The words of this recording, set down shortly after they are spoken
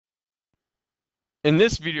In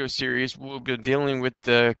this video series, we'll be dealing with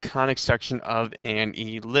the conic section of an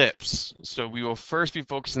ellipse. So we will first be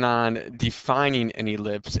focusing on defining an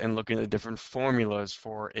ellipse and looking at the different formulas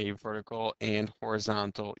for a vertical and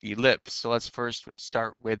horizontal ellipse. So let's first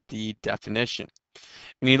start with the definition.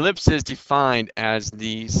 An ellipse is defined as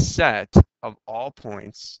the set of all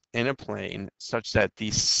points in a plane such that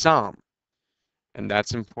the sum, and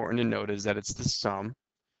that's important to note, is that it's the sum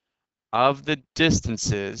of the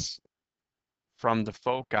distances from the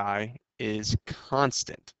foci is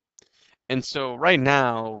constant. And so right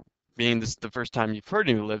now, being this the first time you've heard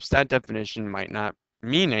an ellipse, that definition might not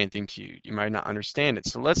mean anything to you. You might not understand it.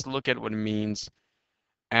 So let's look at what it means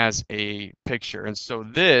as a picture. And so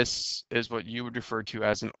this is what you would refer to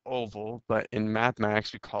as an oval, but in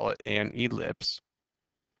mathematics we call it an ellipse.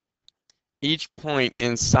 Each point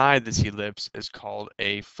inside this ellipse is called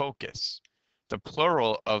a focus. The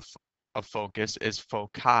plural of a focus is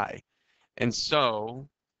foci. And so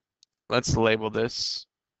let's label this.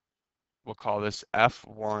 We'll call this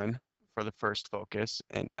F1 for the first focus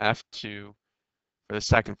and F2 for the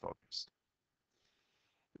second focus.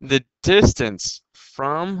 The distance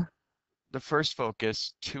from the first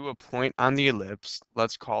focus to a point on the ellipse,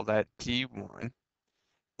 let's call that D1.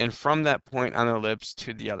 And from that point on the ellipse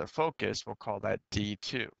to the other focus, we'll call that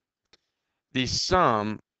D2. The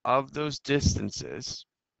sum of those distances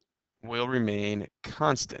will remain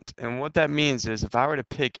constant. And what that means is if I were to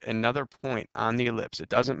pick another point on the ellipse, it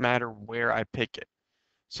doesn't matter where I pick it.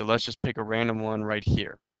 So let's just pick a random one right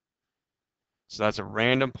here. So that's a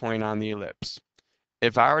random point on the ellipse.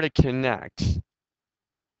 If I were to connect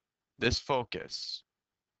this focus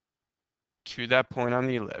to that point on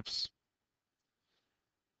the ellipse,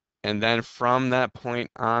 and then from that point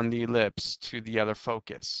on the ellipse to the other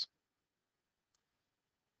focus,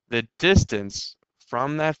 the distance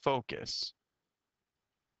from that focus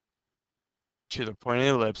to the point of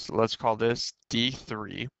the ellipse, let's call this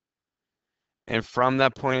D3, and from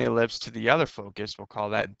that point of the ellipse to the other focus, we'll call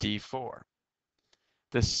that D4.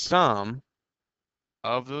 The sum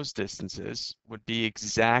of those distances would be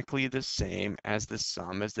exactly the same as the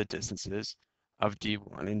sum as the distances of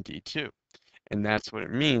D1 and D2. And that's what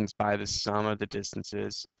it means by the sum of the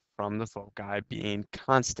distances from the foci being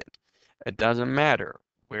constant. It doesn't matter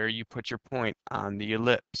where you put your point on the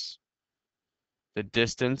ellipse. The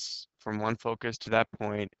distance from one focus to that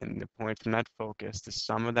point and the point from that focus, the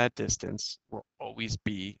sum of that distance will always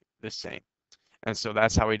be the same. And so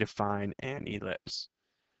that's how we define an ellipse.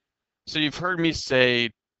 So you've heard me say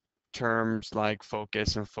terms like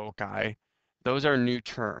focus and foci. Those are new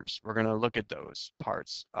terms. We're going to look at those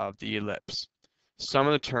parts of the ellipse. Some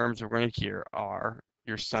of the terms we're going to hear are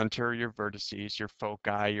your center, your vertices, your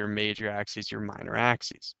foci, your major axes, your minor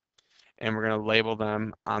axes. And we're going to label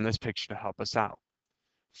them on this picture to help us out.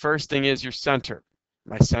 First thing is your center.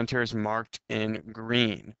 My center is marked in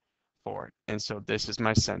green for it. And so this is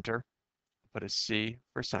my center. Put a C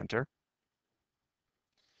for center.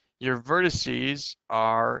 Your vertices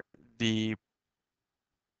are the,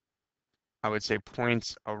 I would say,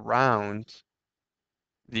 points around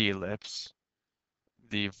the ellipse,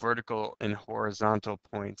 the vertical and horizontal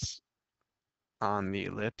points on the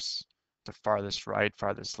ellipse, the farthest right,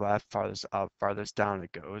 farthest left, farthest up, farthest down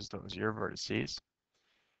it goes. Those are your vertices.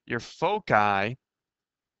 Your foci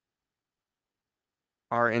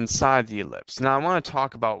are inside the ellipse. Now I want to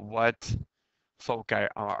talk about what foci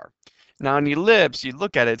are. Now an ellipse, you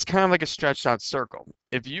look at it, it's kind of like a stretched out circle.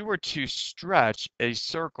 If you were to stretch a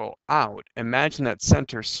circle out, imagine that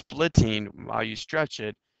center splitting while you stretch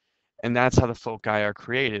it, and that's how the foci are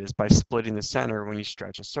created, is by splitting the center when you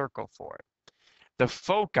stretch a circle for it. The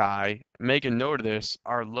foci, make a note of this,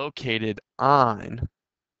 are located on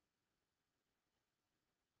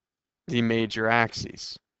the major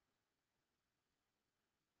axes.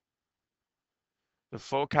 The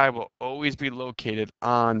foci will always be located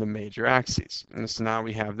on the major axes. And so now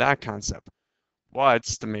we have that concept.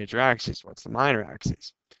 What's the major axis? What's the minor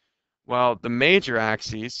axis? Well, the major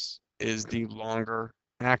axis is the longer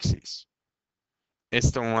axis.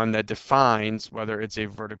 It's the one that defines whether it's a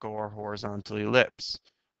vertical or horizontal ellipse.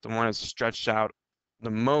 The one that's stretched out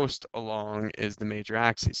the most along is the major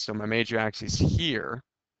axis. So my major axis here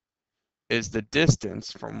is the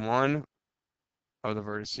distance from one of the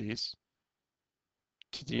vertices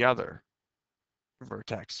to the other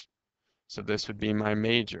vertex. So this would be my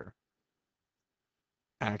major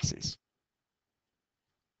axis.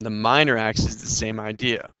 The minor axis is the same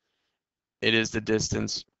idea. It is the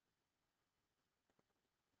distance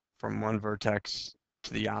from one vertex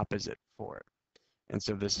to the opposite for it. And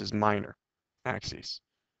so this is minor axis.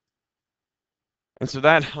 And so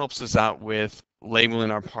that helps us out with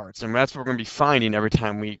labeling our parts. And that's what we're going to be finding every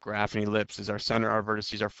time we graph an ellipse is our center, our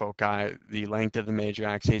vertices, our foci, the length of the major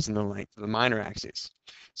axis, and the length of the minor axis.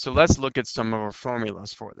 So let's look at some of our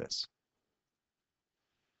formulas for this.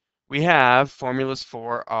 We have formulas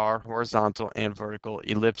for our horizontal and vertical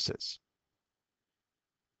ellipses.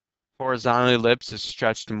 Horizontal ellipse is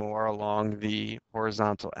stretched more along the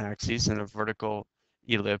horizontal axis, and a vertical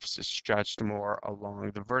ellipse is stretched more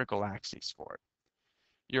along the vertical axis for it.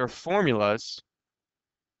 Your formulas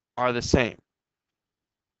are the same.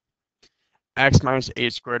 X minus a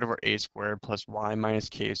squared over a squared plus y minus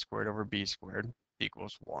k squared over b squared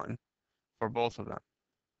equals 1 for both of them.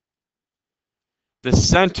 The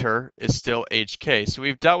center is still hk. So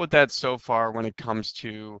we've dealt with that so far when it comes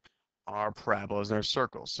to our parabolas and our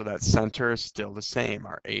circles. So that center is still the same,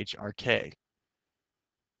 our h, our k.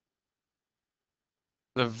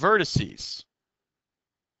 The vertices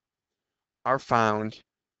are found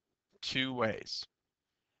two ways.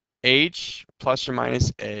 H plus or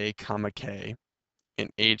minus a comma k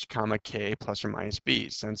and h comma k plus or minus b.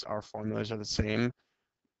 Since our formulas are the same,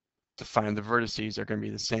 to find the vertices are going to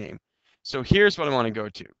be the same. So here's what I want to go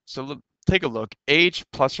to. So look, take a look, h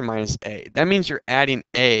plus or minus a. That means you're adding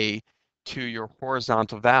a to your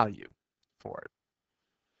horizontal value for it.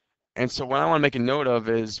 And so what I want to make a note of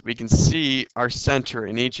is we can see our center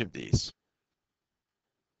in each of these.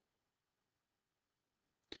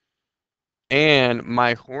 And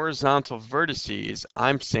my horizontal vertices,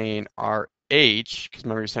 I'm saying are h, because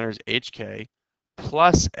remember your center is hk,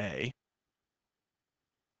 plus a,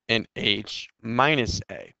 and h minus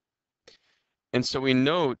a. And so we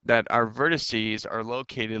note that our vertices are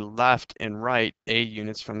located left and right a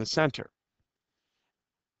units from the center.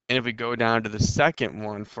 And if we go down to the second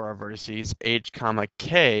one for our vertices, h comma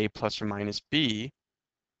k plus or minus b,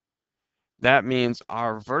 that means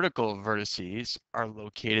our vertical vertices are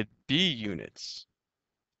located b units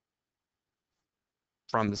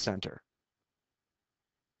from the center,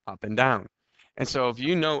 up and down. And so if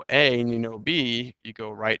you know A and you know B, you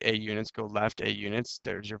go right A units, go left A units,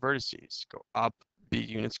 there's your vertices. Go up B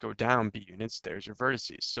units, go down B units, there's your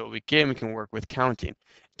vertices. So again, we can work with counting.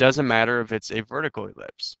 Doesn't matter if it's a vertical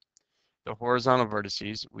ellipse. The horizontal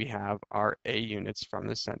vertices we have are A units from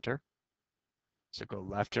the center. So go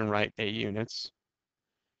left and right A units.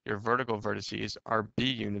 Your vertical vertices are B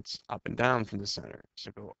units up and down from the center.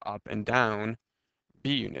 So go up and down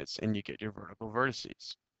B units and you get your vertical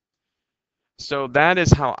vertices. So that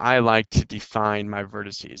is how I like to define my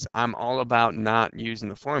vertices. I'm all about not using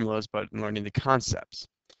the formulas, but learning the concepts.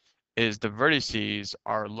 Is the vertices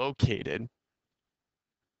are located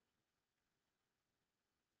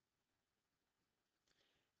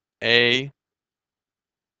A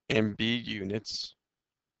and B units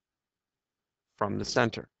from the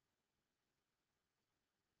center.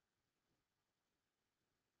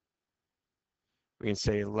 We can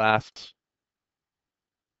say left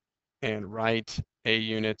and right A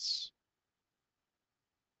units,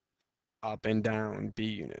 up and down B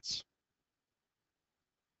units.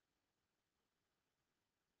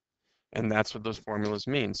 And that's what those formulas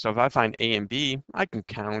mean. So if I find A and B, I can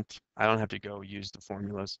count. I don't have to go use the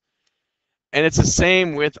formulas. And it's the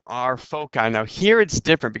same with our foci. Now here it's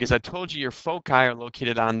different because I told you your foci are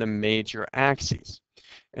located on the major axes.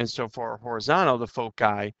 And so for horizontal, the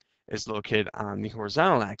foci is located on the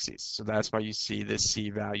horizontal axis. So that's why you see this C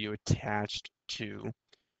value attached to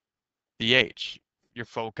the H. Your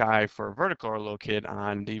foci for vertical are located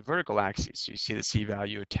on the vertical axis. So you see the C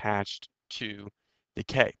value attached to the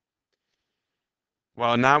K.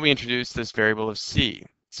 Well, now we introduce this variable of C.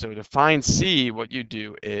 So to find C, what you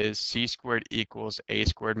do is C squared equals A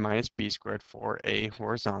squared minus B squared for a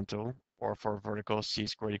horizontal, or for vertical, C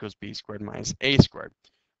squared equals B squared minus A squared.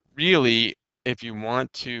 Really, if you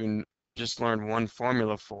want to just learn one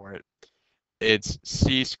formula for it, it's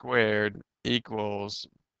C squared equals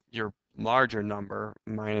your larger number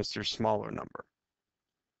minus your smaller number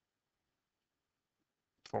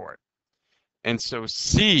for it. And so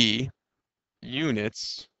C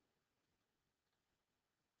units,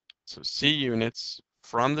 so C units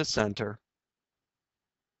from the center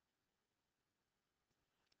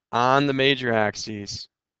on the major axes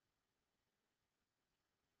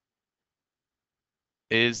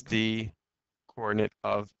is the coordinate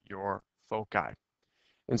of your foci.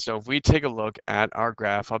 And so if we take a look at our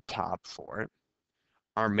graph up top for it,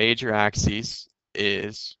 our major axis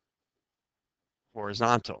is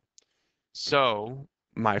horizontal. So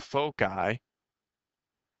my foci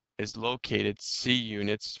is located C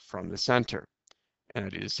units from the center. And I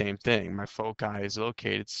do the same thing. My foci is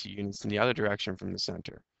located C units in the other direction from the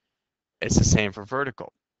center. It's the same for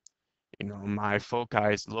vertical. my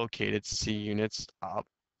foci is located C units up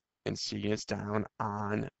and C units down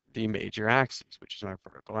on the major axis, which is my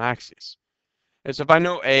vertical axis. And so if I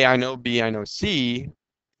know A, I know B, I know C,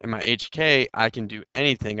 in my HK, I can do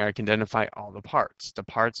anything. I can identify all the parts. The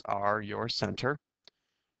parts are your center,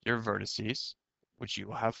 your vertices, which you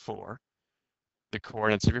will have 4, the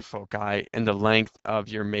coordinates of your foci, and the length of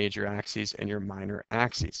your major axes and your minor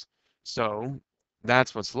axes. So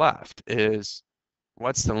that's what's left is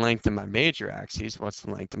what's the length of my major axes? What's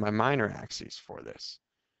the length of my minor axes for this?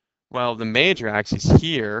 Well, the major axis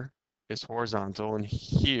here is horizontal and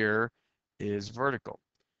here is vertical.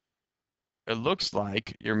 It looks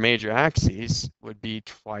like your major axis would be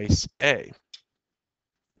twice A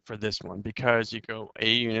for this one because you go A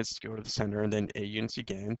units go to the center and then A units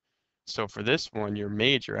again. So for this one, your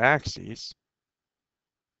major axis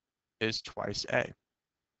is twice A.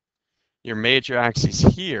 Your major axis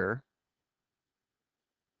here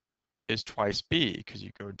is twice B because you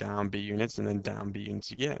go down B units and then down B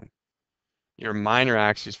units again. Your minor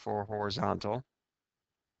axis for horizontal,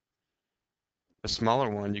 the smaller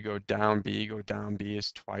one, you go down B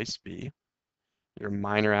is twice B. Your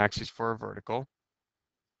minor axis for a vertical,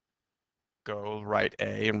 go right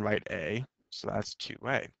A and right A, so that's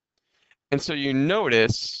 2A. And so you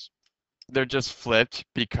notice they're just flipped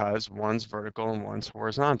because one's vertical and one's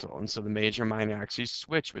horizontal. And so the major and minor axes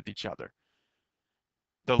switch with each other.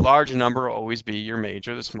 The large number will always be your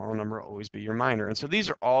major, the small number will always be your minor. And so these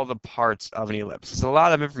are all the parts of an ellipse. It's a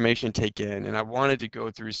lot of information to take in, and I wanted to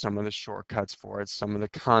go through some of the shortcuts for it, some of the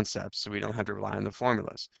concepts, so we don't have to rely on the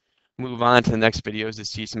formulas. Move on to the next videos to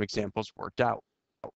see some examples worked out.